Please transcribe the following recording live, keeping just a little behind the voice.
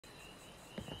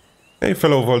Hey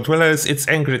fellow Vault Dwellers, it's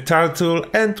Angry Turtle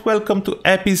and welcome to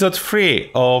episode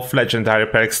 3 of Legendary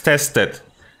Perks Tested.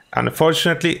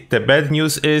 Unfortunately, the bad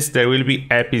news is there will be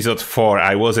episode 4.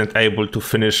 I wasn't able to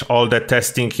finish all the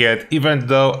testing yet, even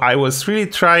though I was really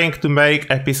trying to make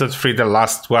episode 3 the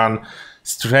last one.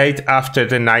 Straight after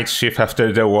the night shift,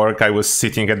 after the work, I was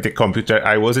sitting at the computer.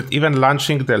 I wasn't even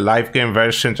launching the live game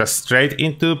version, just straight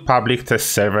into public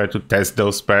test server to test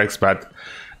those perks, but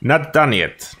not done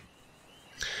yet.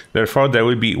 Therefore, there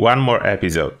will be one more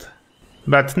episode.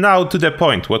 But now to the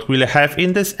point, what we'll have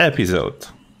in this episode.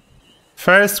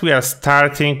 First, we are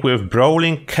starting with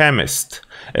Brawling Chemist.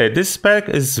 This perk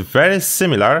is very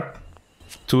similar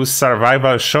to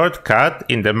Survival Shortcut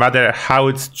in the matter how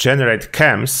it generates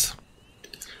chems.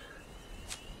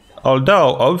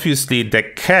 Although, obviously, the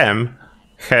chem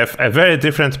have a very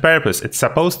different purpose. It's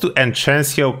supposed to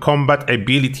enhance your combat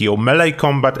ability, your melee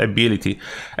combat ability.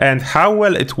 And how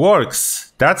well it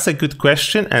works, that's a good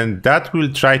question, and that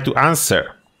we'll try to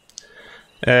answer.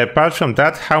 Apart from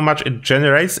that, how much it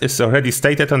generates is already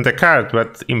stated on the card,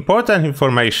 but important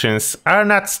informations are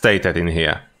not stated in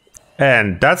here.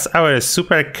 And that's our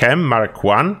Super Chem Mark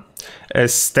 1.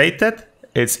 As stated,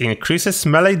 it increases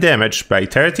melee damage by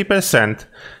 30%,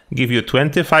 give you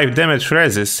 25 damage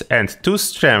resist and 2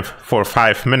 strength for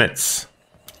 5 minutes.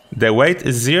 The weight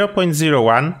is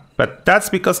 0.01, but that's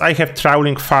because I have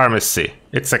Trawling Pharmacy.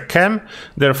 It's a chem,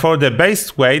 therefore the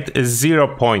base weight is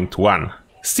 0.1.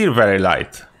 Still very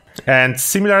light. And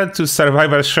similar to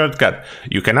Survival Shortcut,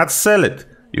 you cannot sell it,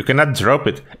 you cannot drop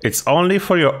it, it's only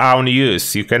for your own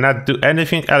use, you cannot do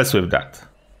anything else with that.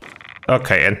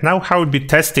 Okay, and now how we'll be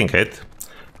testing it.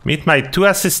 Meet my 2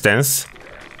 assistants,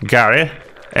 Gary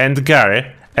and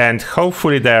Gary, and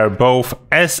hopefully they are both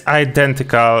as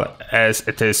identical as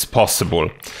it is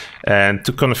possible. And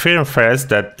to confirm first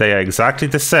that they are exactly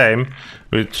the same,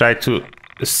 we'll try to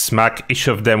smack each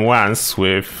of them once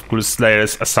with Ghoul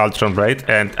Slayer's Assaultron Blade,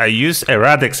 and I use a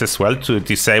Radex as well to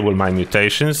disable my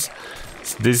mutations.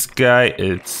 So this guy,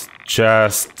 it's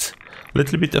just a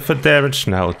little bit of a damage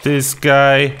now. This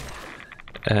guy,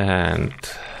 and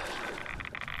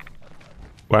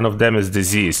one of them is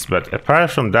diseased, but apart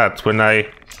from that, when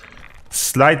I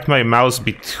slide my mouse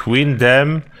between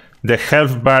them, the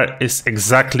health bar is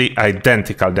exactly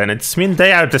identical. Then it means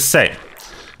they are the same.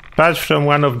 Apart from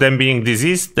one of them being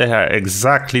diseased, they are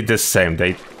exactly the same.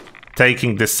 They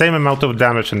taking the same amount of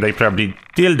damage and they probably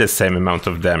deal the same amount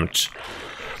of damage.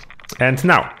 And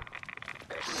now,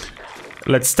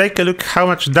 let's take a look how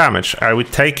much damage are we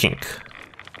taking.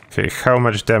 Okay, how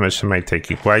much damage am I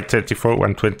taking? White 34,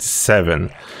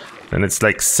 127. And it's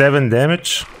like 7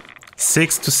 damage.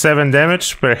 6 to 7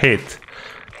 damage per hit.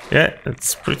 Yeah,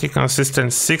 it's pretty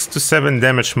consistent. 6 to 7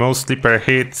 damage mostly per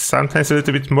hit. Sometimes a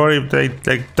little bit more if they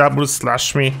like double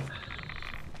slash me.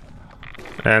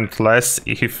 And less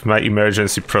if my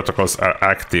emergency protocols are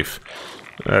active.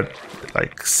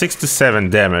 Like 6 to 7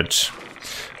 damage.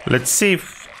 Let's see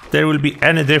if there will be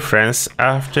any difference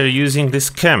after using this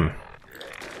chem.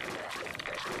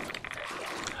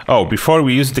 Oh, before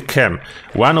we use the chem,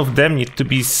 one of them needs to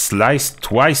be sliced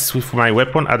twice with my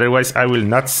weapon, otherwise I will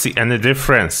not see any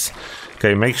difference.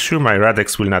 Okay, make sure my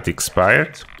Radex will not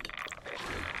expire.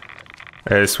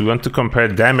 As we want to compare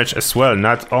damage as well,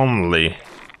 not only...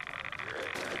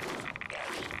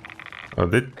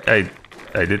 Oh,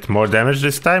 I did more damage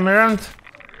this time around?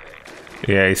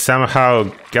 Yeah, I somehow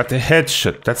got a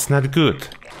headshot, that's not good.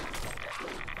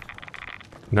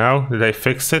 Now, did I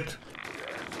fix it?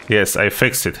 Yes, I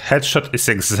fixed it. Headshot is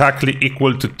exactly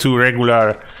equal to 2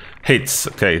 regular hits.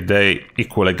 Okay, they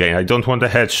equal again. I don't want a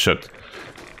headshot.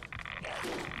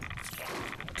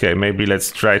 Okay, maybe let's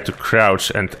try to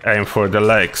crouch and aim for the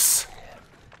legs.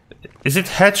 Is it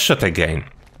headshot again?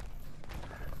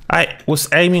 I was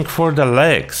aiming for the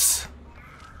legs.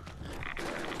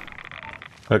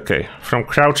 Okay, from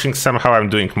crouching somehow I'm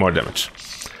doing more damage.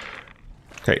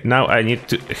 Okay, now I need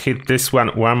to hit this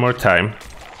one more time.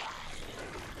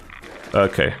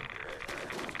 Okay.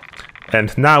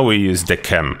 And now we use the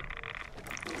chem.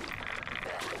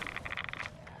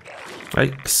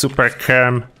 Right, Super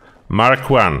Chem Mark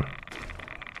 1.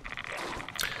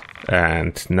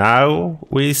 And now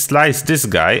we slice this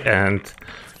guy and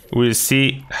we'll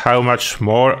see how much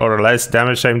more or less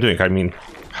damage I'm doing. I mean,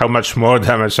 how much more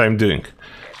damage I'm doing.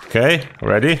 Okay,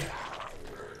 ready?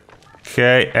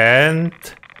 Okay, and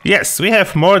yes, we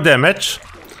have more damage.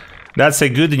 That's a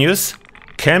good news.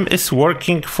 Chem is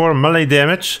working for melee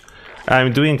damage.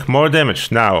 I'm doing more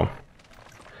damage now.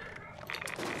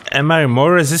 Am I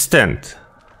more resistant?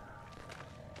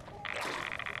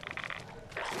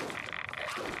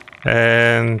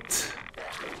 And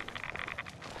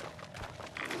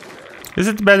Is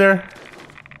it better?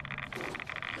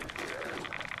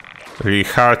 Really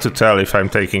hard to tell if I'm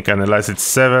taking analyze. It's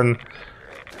 7,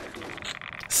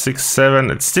 6,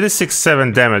 7. It's still 6,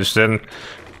 7 damage. Then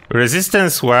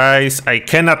resistance wise, I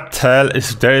cannot tell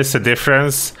if there is a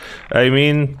difference. I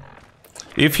mean,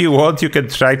 if you want, you can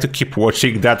try to keep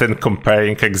watching that and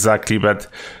comparing exactly, but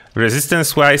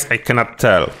resistance wise, I cannot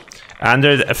tell.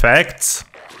 Under the effects,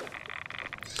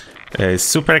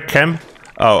 super chem.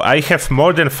 Oh, I have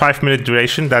more than 5-minute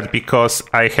duration. That because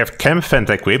I have chem fent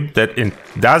equipped, that it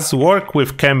does work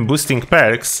with chem boosting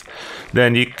perks.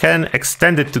 Then you can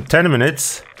extend it to 10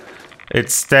 minutes. It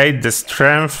stayed the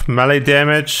strength, melee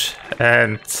damage,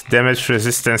 and damage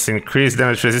resistance increase.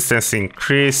 Damage resistance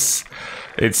increase.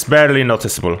 It's barely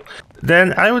noticeable.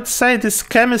 Then I would say this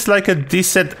chem is like a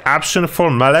decent option for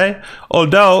melee,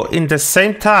 although in the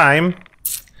same time,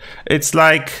 it's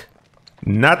like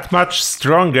not much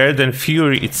stronger than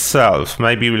Fury itself.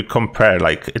 Maybe we'll compare,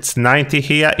 like it's 90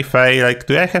 here. If I like,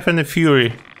 do I have any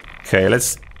Fury? Okay,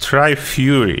 let's try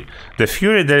Fury. The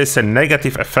Fury, there is a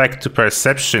negative effect to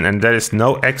perception and there is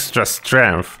no extra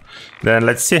strength. Then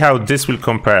let's see how this will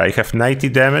compare. I have 90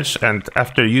 damage and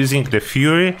after using the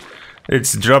Fury, it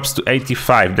drops to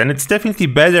 85. Then it's definitely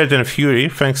better than Fury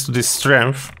thanks to this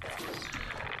strength.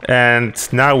 And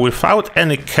now without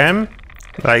any chem,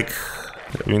 like,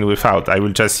 I mean without, I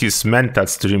will just use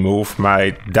mentats to remove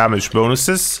my damage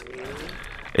bonuses.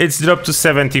 It's dropped to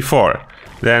 74.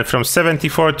 Then from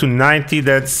 74 to 90,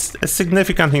 that's a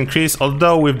significant increase,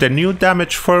 although with the new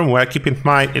damage firmware, keep in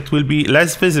mind, it will be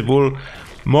less visible,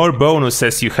 more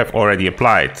bonuses you have already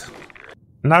applied.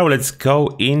 Now let's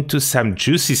go into some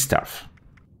juicy stuff.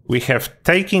 We have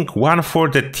taking 1 for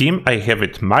the team, I have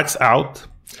it maxed out.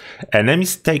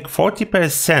 Enemies take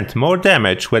 40% more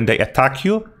damage when they attack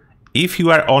you if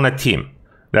you are on a team.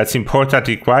 That's important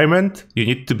requirement, you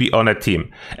need to be on a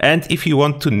team. And if you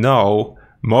want to know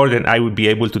more than I would be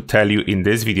able to tell you in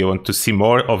this video and to see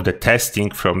more of the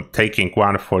testing from taking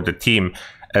 1 for the team,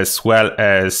 as well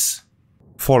as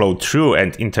follow through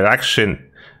and interaction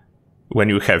when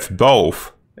you have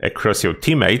both across your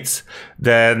teammates,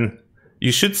 then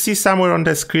you should see somewhere on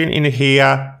the screen in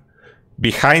here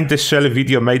behind the shell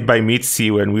video made by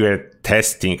Mitzi when we were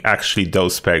testing actually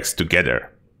those perks together.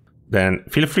 Then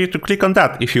feel free to click on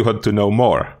that if you want to know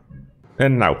more.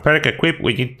 And now perk equip,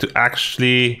 we need to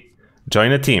actually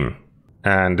join a team.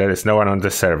 And there is no one on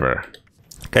the server.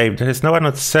 Okay, if there is no one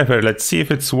on the server, let's see if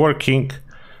it's working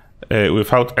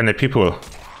without any people.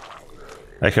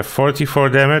 I have 44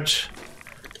 damage.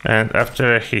 And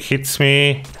after he hits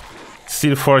me,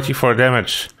 still 44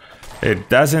 damage. It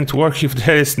doesn't work if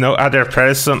there is no other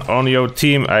person on your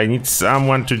team. I need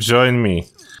someone to join me.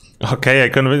 Okay, I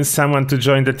convinced someone to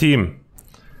join the team.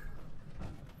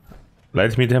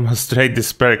 Let me demonstrate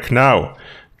this perk now.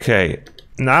 Okay,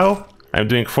 now I'm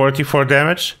doing 44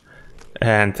 damage.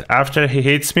 And after he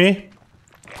hits me,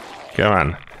 come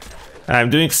on, I'm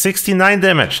doing 69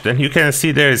 damage. Then you can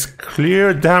see there is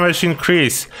clear damage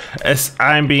increase as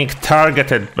I'm being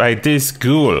targeted by this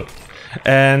ghoul.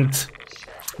 And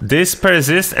this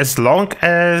persists as long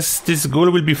as this ghoul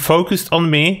will be focused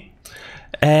on me.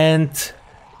 And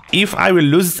if I will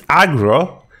lose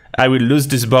aggro, I will lose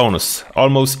this bonus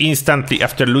almost instantly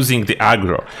after losing the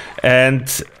aggro. And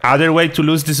other way to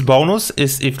lose this bonus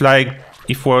is if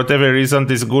for whatever reason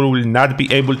this ghoul will not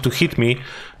be able to hit me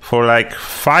for like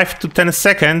 5 to 10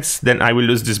 seconds, then I will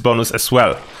lose this bonus as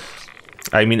well.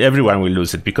 I mean, everyone will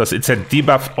lose it because it's a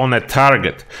debuff on a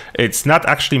target. It's not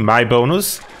actually my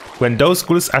bonus. When those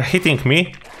ghouls are hitting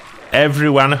me,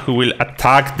 everyone who will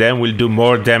attack them will do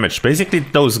more damage. Basically,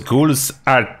 those ghouls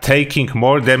are taking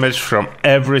more damage from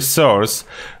every source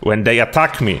when they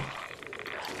attack me.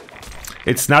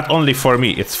 It's not only for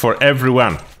me, it's for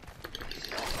everyone.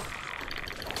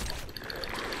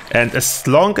 And as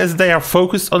long as they are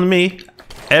focused on me,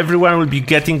 everyone will be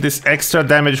getting this extra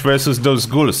damage versus those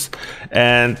ghouls.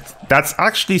 And that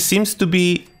actually seems to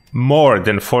be more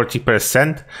than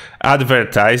 40%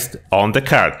 advertised on the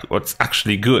card, what's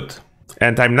actually good.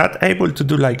 And I'm not able to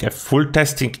do like a full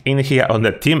testing in here on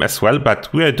the team as well,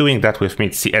 but we are doing that with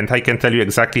Mitzi and I can tell you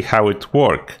exactly how it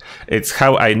works. It's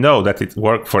how I know that it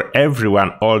worked for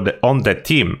everyone on the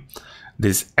team.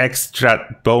 This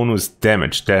extra bonus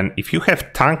damage. Then if you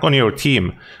have tank on your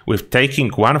team with taking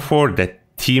 1 for the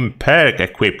team perk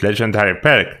equipped legendary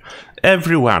perk,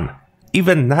 everyone,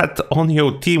 even not on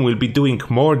your team, will be doing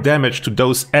more damage to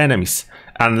those enemies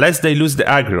unless they lose the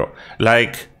aggro.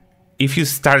 Like if you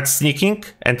start sneaking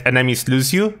and enemies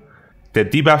lose you, the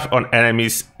debuff on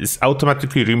enemies is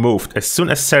automatically removed as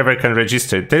soon as server can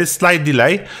register. There is slight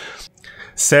delay.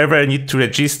 Server need to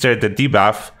register the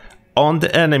debuff on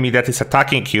the enemy that is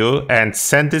attacking you and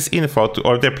send this info to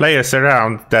all the players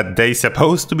around that they're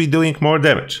supposed to be doing more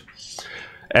damage.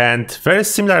 And very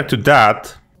similar to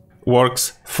that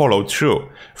works follow through.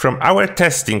 From our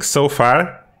testing so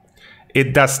far,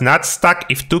 it does not stack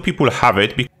if two people have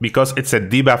it because it's a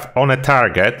debuff on a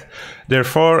target.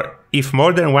 Therefore, if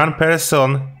more than one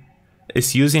person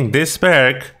is using this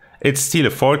perk, it's still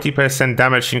 40%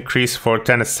 damage increase for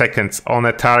 10 seconds on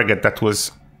a target that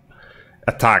was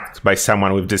attacked by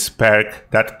someone with this perk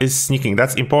that is sneaking.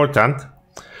 That's important.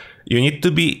 You need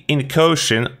to be in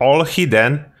caution, all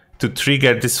hidden, to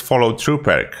trigger this follow through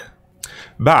perk.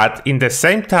 But in the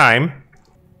same time,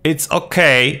 it's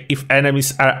okay if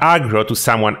enemies are aggro to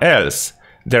someone else.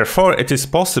 Therefore, it is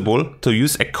possible to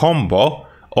use a combo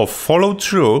of follow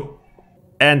through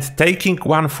and taking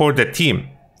one for the team.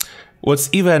 What's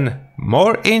even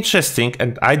more interesting,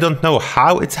 and I don't know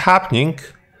how it's happening,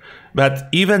 but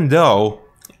even though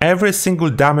every single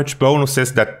damage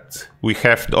bonuses that we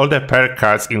have, all the perk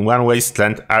cards in one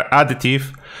Wasteland are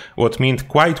additive, what means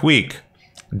quite weak,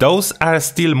 those are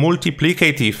still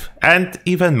multiplicative, and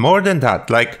even more than that.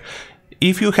 Like,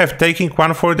 if you have taken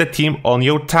one for the team on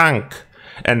your tank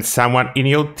and someone in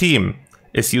your team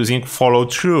is using follow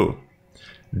through,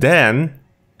 then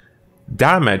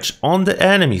damage on the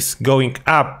enemies going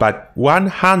up by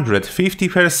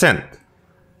 150%.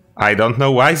 I don't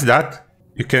know why is that.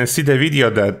 You can see the video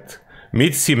that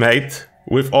Mitzi made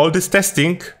with all this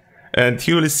testing and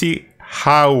you will see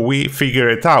how we figure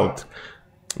it out.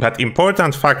 But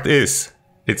important fact is,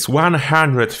 it's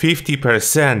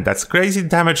 150%. That's crazy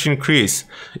damage increase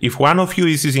if one of you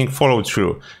is using follow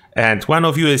through and one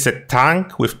of you is a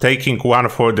tank with taking one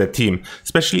for the team,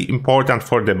 especially important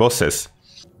for the bosses.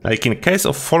 Like in case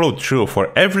of follow through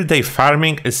for everyday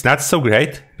farming, it's not so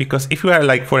great because if you are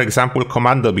like, for example,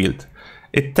 commando build,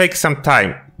 it takes some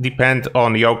time, depend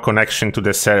on your connection to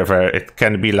the server. It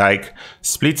can be like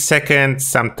split second,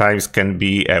 sometimes can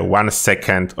be a 1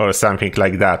 second or something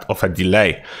like that of a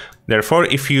delay. Therefore,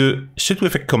 if you shoot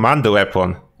with a commando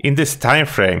weapon in this time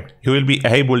frame, you will be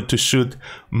able to shoot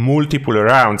multiple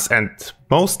rounds and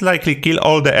most likely kill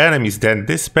all the enemies. Then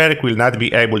this perk will not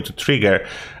be able to trigger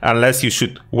unless you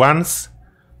shoot once,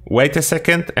 wait a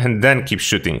second and then keep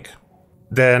shooting.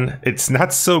 Then it's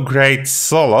not so great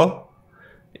solo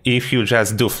if you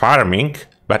just do farming,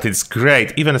 but it's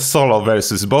great even solo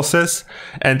versus bosses,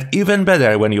 and even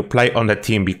better when you play on a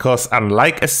team because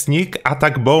unlike a sneak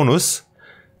attack bonus,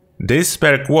 this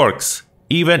perk works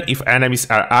even if enemies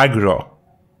are aggro.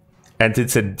 And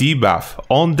it's a debuff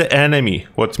on the enemy,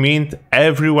 what means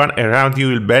everyone around you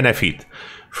will benefit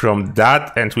from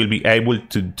that and will be able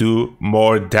to do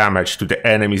more damage to the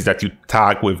enemies that you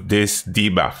tag with this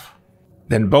debuff.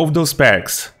 Then both those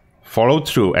perks, follow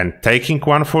through and taking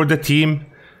one for the team,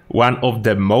 one of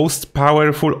the most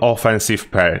powerful offensive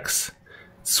perks.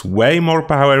 It's way more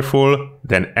powerful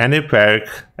than any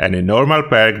perk, any normal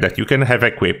perk that you can have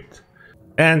equipped.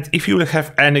 And if you will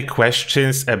have any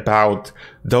questions about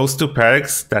those two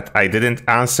perks that I didn't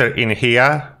answer in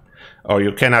here, or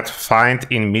you cannot find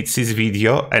in Mitzi's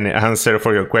video any answer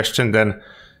for your question, then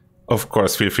of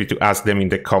course feel free to ask them in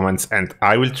the comments and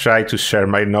I will try to share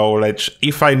my knowledge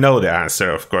if I know the answer.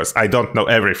 Of course, I don't know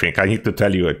everything, I need to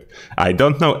tell you it. I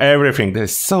don't know everything,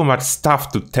 there's so much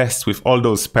stuff to test with all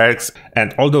those perks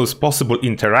and all those possible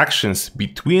interactions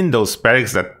between those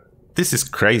perks that this is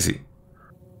crazy.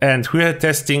 And we are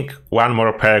testing one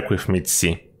more perk with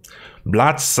Mitzi,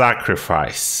 Blood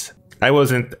Sacrifice. I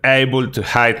wasn't able to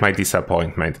hide my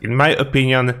disappointment. In my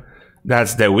opinion,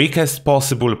 that's the weakest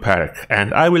possible perk,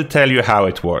 and I will tell you how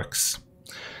it works.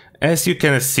 As you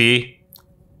can see,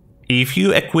 if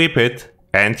you equip it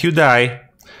and you die,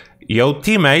 your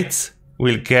teammates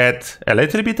will get a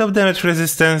little bit of damage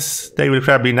resistance. They will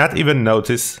probably not even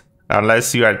notice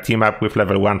unless you are team up with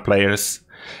level 1 players,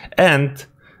 and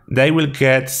they will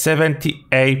get 70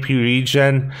 AP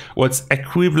regen, what's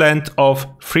equivalent of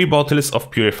 3 bottles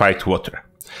of purified water.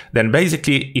 Then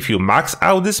basically, if you max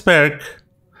out this perk,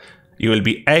 you will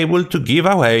be able to give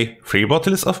away 3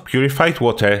 bottles of purified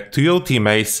water to your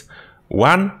teammates,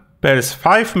 1 per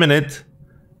 5 minutes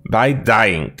by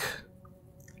dying.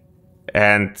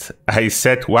 And I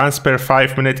said once per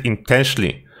 5 minutes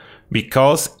intentionally,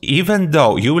 because even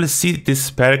though you will see this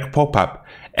perk pop up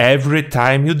every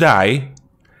time you die,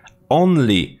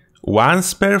 only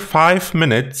once per 5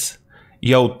 minutes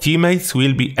your teammates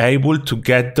will be able to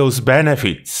get those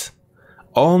benefits.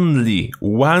 Only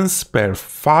once per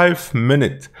 5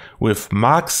 minutes with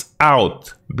max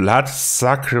out Blood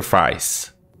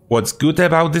Sacrifice. What's good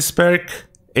about this perk?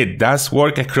 It does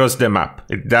work across the map.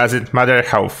 It doesn't matter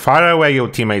how far away your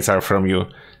teammates are from you.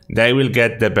 they will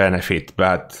get the benefit,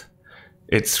 but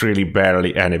it's really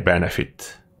barely any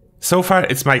benefit. So far,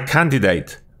 it's my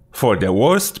candidate for the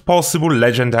worst possible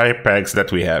legendary perks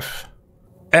that we have.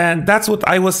 And that's what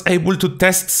I was able to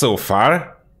test so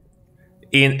far.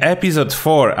 In episode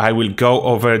 4, I will go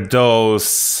over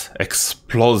those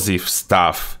explosive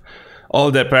stuff.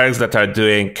 All the perks that are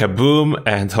doing kaboom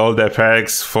and all the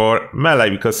perks for melee,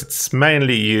 because it's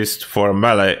mainly used for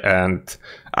melee and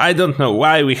I don't know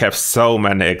why we have so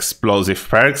many explosive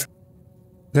perks.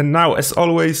 Then now, as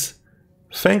always,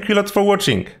 thank you a lot for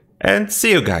watching and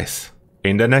see you guys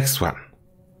in the next one.